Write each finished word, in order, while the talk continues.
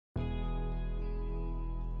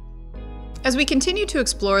As we continue to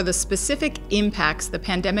explore the specific impacts the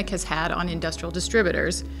pandemic has had on industrial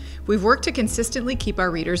distributors, we've worked to consistently keep our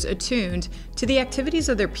readers attuned to the activities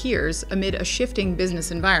of their peers amid a shifting business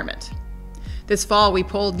environment. This fall, we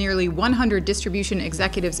polled nearly 100 distribution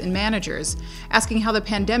executives and managers, asking how the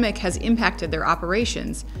pandemic has impacted their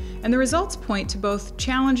operations, and the results point to both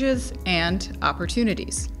challenges and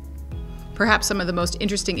opportunities. Perhaps some of the most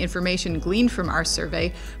interesting information gleaned from our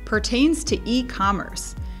survey pertains to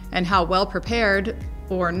e-commerce, and how well prepared,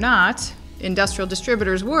 or not, industrial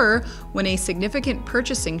distributors were when a significant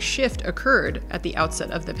purchasing shift occurred at the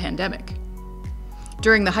outset of the pandemic.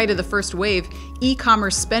 During the height of the first wave,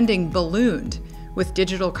 e-commerce spending ballooned, with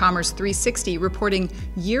Digital Commerce 360 reporting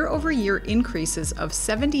year-over-year increases of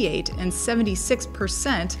 78% and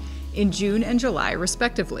 76% in June and July,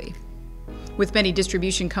 respectively. With many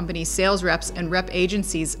distribution companies' sales reps and rep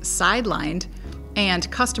agencies sidelined,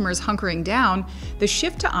 and customers hunkering down, the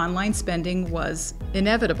shift to online spending was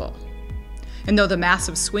inevitable. And though the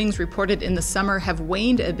massive swings reported in the summer have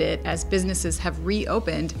waned a bit as businesses have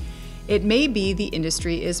reopened, it may be the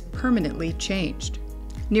industry is permanently changed.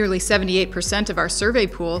 Nearly 78% of our survey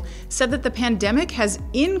pool said that the pandemic has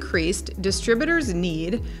increased distributors'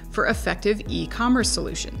 need for effective e-commerce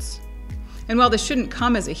solutions. And while this shouldn't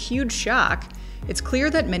come as a huge shock, it's clear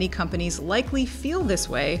that many companies likely feel this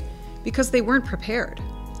way because they weren't prepared.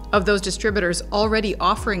 Of those distributors already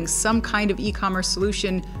offering some kind of e-commerce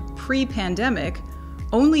solution pre-pandemic,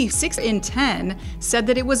 only 6 in 10 said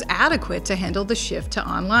that it was adequate to handle the shift to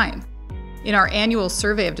online. In our annual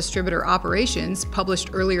survey of distributor operations, published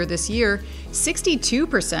earlier this year,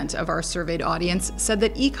 62% of our surveyed audience said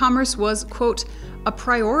that e-commerce was, quote, a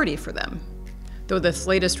priority for them. Though this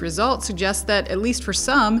latest result suggests that, at least for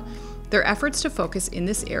some, their efforts to focus in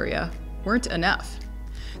this area weren't enough.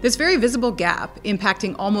 This very visible gap,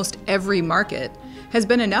 impacting almost every market, has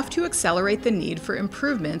been enough to accelerate the need for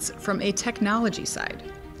improvements from a technology side.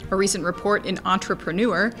 A recent report in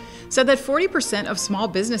Entrepreneur said that 40% of small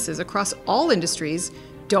businesses across all industries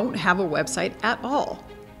don't have a website at all,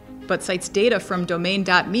 but cites data from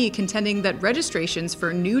Domain.me contending that registrations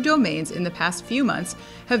for new domains in the past few months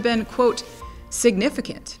have been, quote,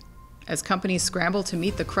 significant, as companies scramble to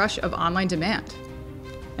meet the crush of online demand.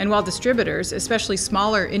 And while distributors, especially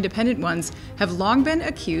smaller independent ones, have long been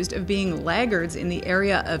accused of being laggards in the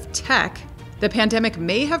area of tech, the pandemic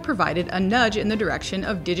may have provided a nudge in the direction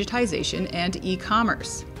of digitization and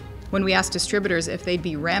e-commerce. When we asked distributors if they'd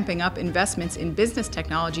be ramping up investments in business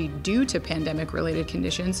technology due to pandemic-related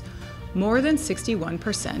conditions, more than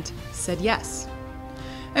 61% said yes.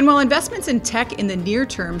 And while investments in tech in the near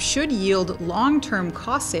term should yield long-term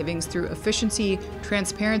cost savings through efficiency,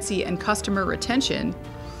 transparency, and customer retention,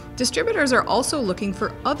 distributors are also looking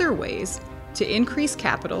for other ways to increase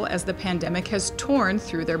capital as the pandemic has torn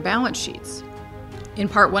through their balance sheets. In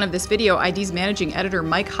part one of this video, ID's managing editor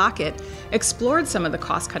Mike Hockett explored some of the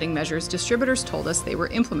cost-cutting measures distributors told us they were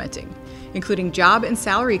implementing, including job and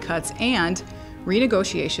salary cuts and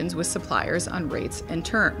renegotiations with suppliers on rates and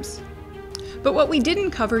terms. But what we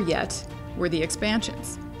didn't cover yet were the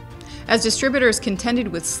expansions. As distributors contended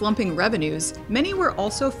with slumping revenues, many were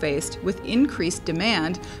also faced with increased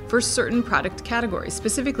demand for certain product categories,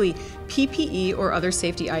 specifically PPE or other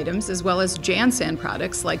safety items, as well as Jansan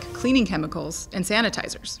products like cleaning chemicals and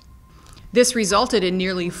sanitizers. This resulted in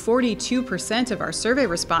nearly 42% of our survey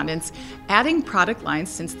respondents adding product lines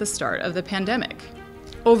since the start of the pandemic.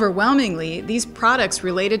 Overwhelmingly, these products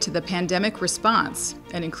related to the pandemic response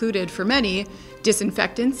and included, for many,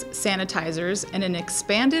 disinfectants, sanitizers, and an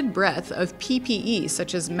expanded breadth of PPE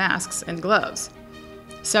such as masks and gloves.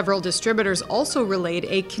 Several distributors also relayed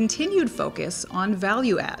a continued focus on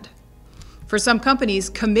value add. For some companies,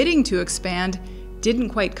 committing to expand didn't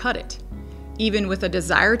quite cut it. Even with a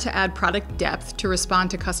desire to add product depth to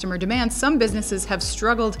respond to customer demand, some businesses have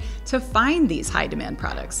struggled to find these high-demand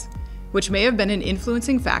products, which may have been an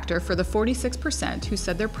influencing factor for the 46% who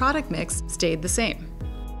said their product mix stayed the same.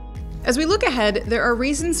 As we look ahead, there are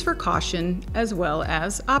reasons for caution as well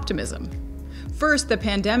as optimism. First, the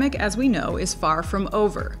pandemic, as we know, is far from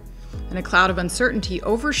over, and a cloud of uncertainty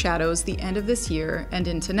overshadows the end of this year and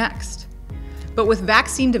into next. But with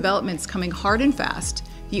vaccine developments coming hard and fast,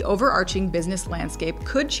 the overarching business landscape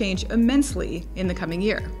could change immensely in the coming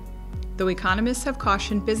year, though economists have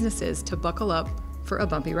cautioned businesses to buckle up for a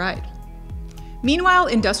bumpy ride. Meanwhile,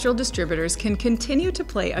 industrial distributors can continue to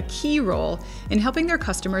play a key role in helping their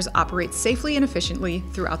customers operate safely and efficiently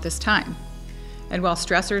throughout this time. And while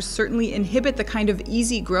stressors certainly inhibit the kind of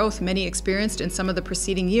easy growth many experienced in some of the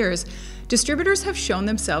preceding years, distributors have shown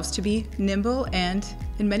themselves to be nimble and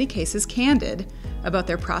in many cases candid, about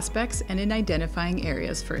their prospects and in identifying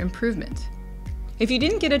areas for improvement. If you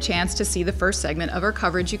didn't get a chance to see the first segment of our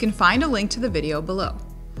coverage, you can find a link to the video below.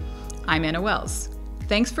 I'm Anna Wells.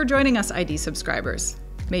 Thanks for joining us, ID subscribers.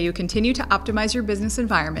 May you continue to optimize your business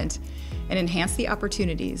environment and enhance the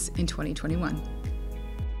opportunities in 2021.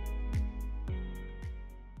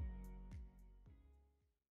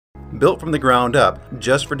 Built from the ground up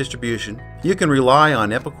just for distribution, you can rely on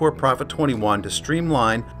Epicor Profit 21 to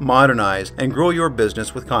streamline, modernize, and grow your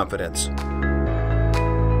business with confidence.